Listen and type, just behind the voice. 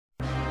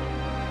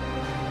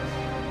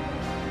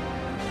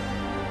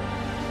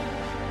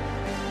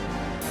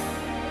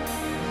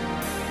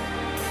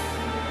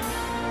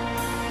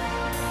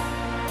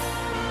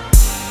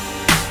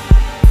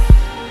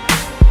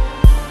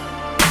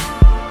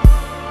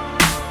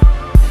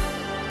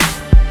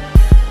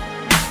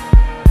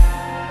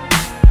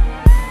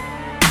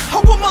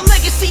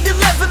easy to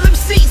level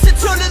MCs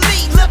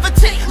eternally.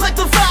 Levitate like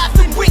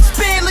Leviathan,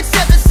 wingspan like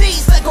 7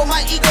 seas. Lego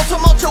my ego,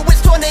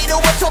 tumultuous tornado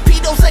of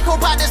torpedoes. Echo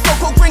by this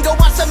local gringo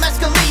on some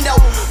Escalino.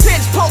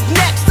 Pins poke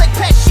next like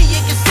Pesci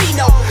in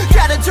Casino.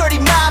 Got a dirty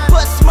mind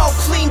but smoke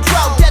clean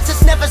dro.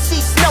 Deserts never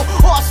see snow,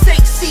 all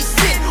stakes see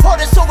sin.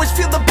 Artists always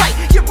feel the bite,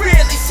 you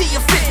rarely see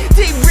a fit.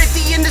 They rid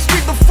the industry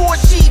before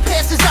she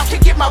passes out.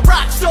 Can get my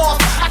rocks off,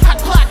 I got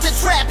clocked the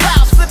trap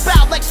house. Flip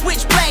out like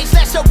switchblades,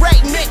 that's a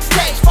rate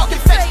mixtapes.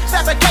 Fucking fake,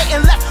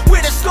 fabricating left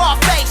with a scar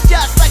face.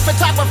 Just like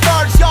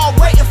photographers, y'all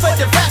waiting for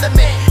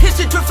development.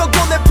 History for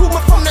gold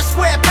improvement from the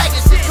square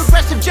Pegasus.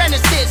 Progressive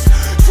genesis,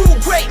 true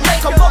great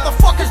maker.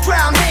 Motherfuckers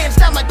drown hands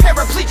down like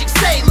paraplegic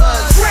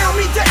sailors. Crown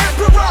me the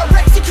emperor,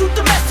 execute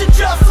the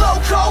messenger.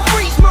 Flow cold,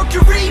 freeze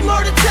mercury,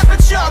 murder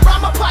temperature.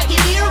 I'm a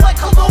pioneer like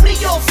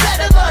colonial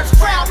settlers.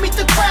 Crown me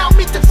the crown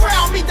me the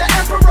crown me the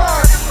emperor.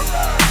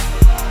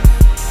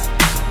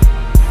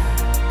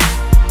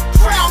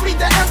 Crown me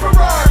the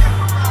emperor.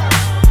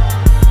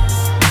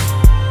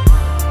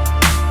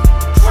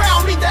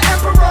 Crown me the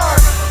emperor.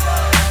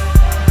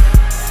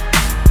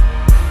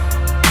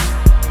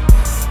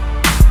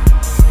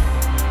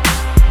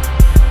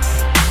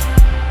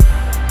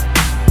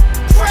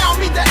 Crown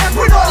me the emperor.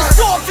 When all the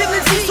sword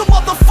villains eat, so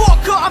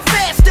motherfucker, I'm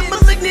fast and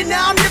malignant.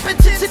 Now I'm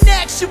omnipotent in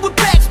action with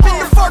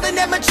backspin. Reverting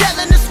and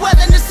Magellan, the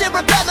swelling, the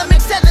cerebellum.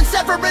 Excelling,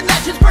 severing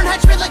legends, burn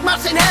henchmen like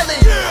Mouse and Helen.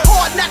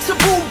 Hard knocks a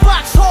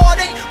boombox,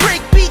 heartache,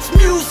 break beats,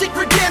 music,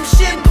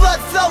 redemption,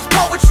 blood flows,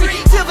 poetry.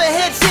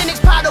 Silverhead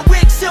cynics, powder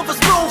wigs, silver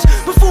spoons.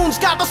 Buffoons,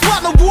 gobble,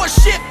 swallow,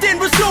 warship, then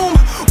resume.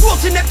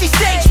 World's an empty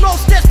stage,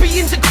 most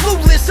thespians are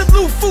clueless.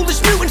 Aloof, foolish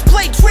mutants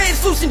play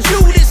translucent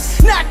Judas.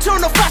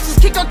 Nocturnal foxes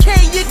kick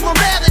archaic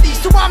morality.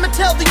 So I'ma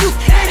tell the youth,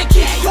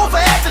 anarchy over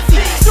apathy.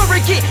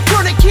 Surrogate,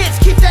 tourniquets,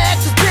 keep the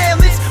axis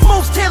balanced.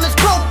 Most talents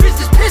broke,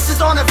 business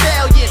pisses on a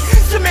valiant.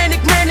 Semantic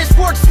madness,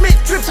 wordsmith,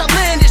 drips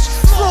outlandish.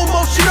 Slow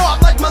motion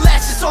art like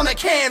molasses on a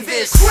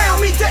canvas.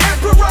 Crown me the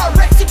emperor,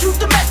 execute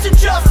the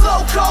messenger.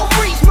 Flow cold,